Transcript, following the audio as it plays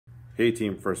Hey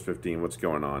team, First 15, what's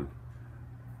going on?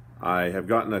 I have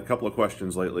gotten a couple of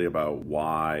questions lately about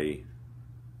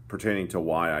pertaining to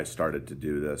why I started to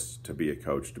do this, to be a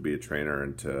coach, to be a trainer,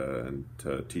 and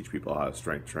to teach people how to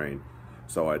strength train.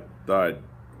 So I thought I'd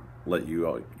let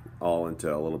you all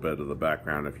into a little bit of the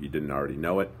background if you didn't already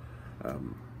know it.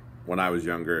 When I was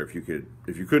younger, if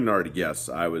you couldn't already guess,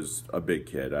 I was a big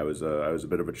kid. I was a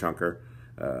bit of a chunker.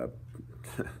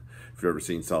 If you've ever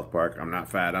seen South Park, I'm not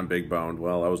fat, I'm big boned.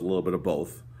 Well, I was a little bit of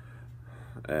both.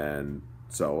 And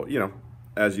so,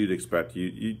 as you'd expect,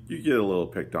 you get a little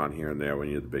picked on here and there when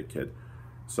you're the big kid.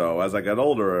 So as I got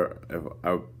older,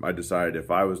 I decided if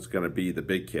I was going to be the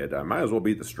big kid, I might as well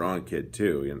be the strong kid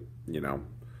too,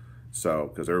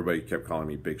 So, because everybody kept calling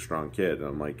me big, strong kid. And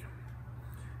I'm like,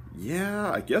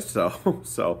 yeah, I guess so.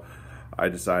 So I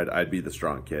decided I'd be the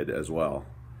strong kid as well.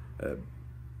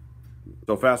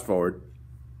 So fast forward,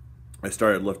 I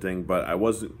started lifting, but I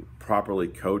wasn't properly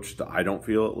coached, I don't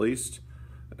feel, at least.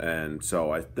 And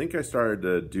so I think I started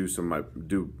to do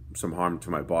some harm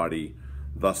to my body,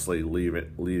 thusly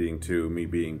leading to me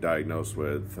being diagnosed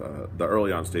with the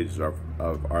early on stages of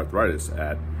arthritis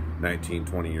at 19,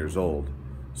 20 years old.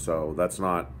 So that's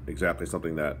not exactly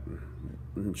something that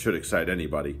should excite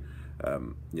anybody.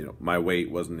 My weight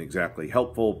wasn't exactly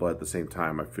helpful, but at the same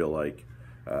time, I feel like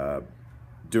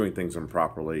doing things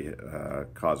improperly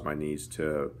caused my knees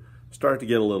to start to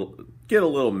get a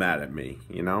little mad at me,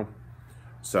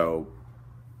 So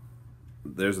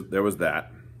there was that.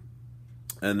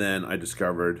 And then I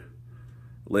discovered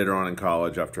later on in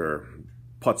college, after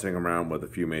putzing around with a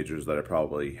few majors that I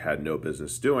probably had no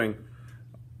business doing,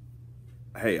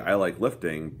 hey, I like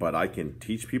lifting, but I can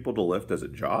teach people to lift as a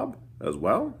job as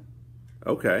well?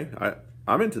 Okay,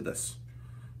 I'm into this.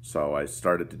 So I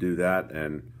started to do that,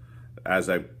 and as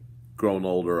I've grown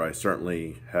older, I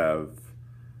certainly have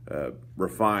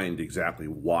refined exactly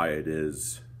why it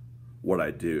is what I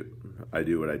do. I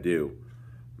do what I do.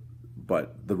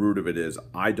 But the root of it is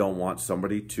I don't want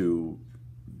somebody to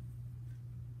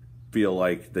feel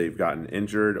like they've gotten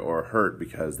injured or hurt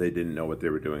because they didn't know what they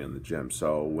were doing in the gym.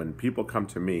 So when people come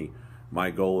to me, my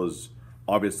goal is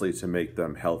obviously to make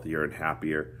them healthier and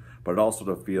happier, but also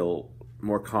to feel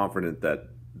more confident that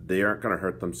they aren't going to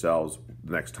hurt themselves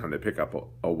the next time they pick up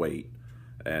a weight.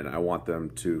 And I want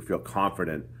them to feel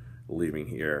confident leaving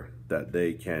here that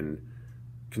they can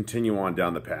continue on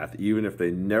down the path, even if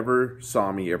they never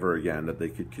saw me ever again, that they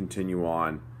could continue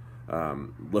on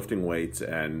lifting weights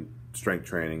and strength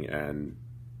training and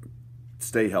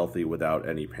stay healthy without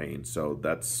any pain. So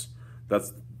that's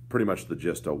pretty much the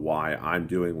gist of why I'm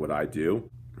doing what I do.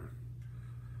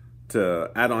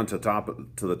 To add on to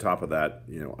the top of that,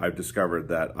 I've discovered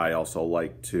that I also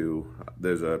like to,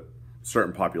 there's a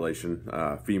certain population,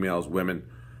 females, women,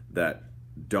 that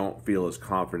don't feel as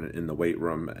confident in the weight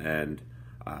room, and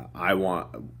I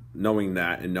want, knowing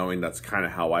that and knowing that's kind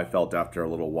of how I felt after a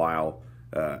little while,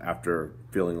 after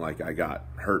feeling like I got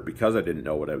hurt because I didn't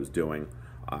know what I was doing,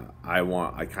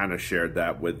 I kind of shared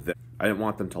that with them. I didn't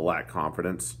want them to lack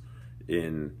confidence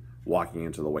in walking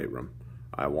into the weight room.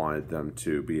 I wanted them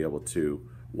to be able to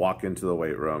walk into the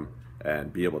weight room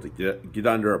and be able to get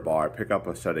under a bar, pick up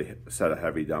a set of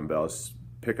heavy dumbbells,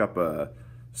 pick up a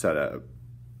set of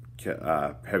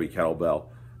heavy kettlebell,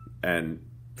 and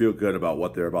feel good about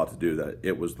what they're about to do, that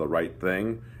it was the right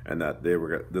thing, and that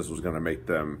this was going to make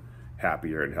them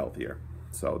happier and healthier.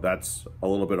 So that's a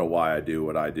little bit of why I do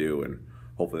what I do, and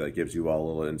hopefully that gives you all a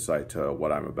little insight to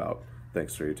what I'm about.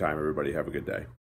 Thanks for your time, everybody. Have a good day.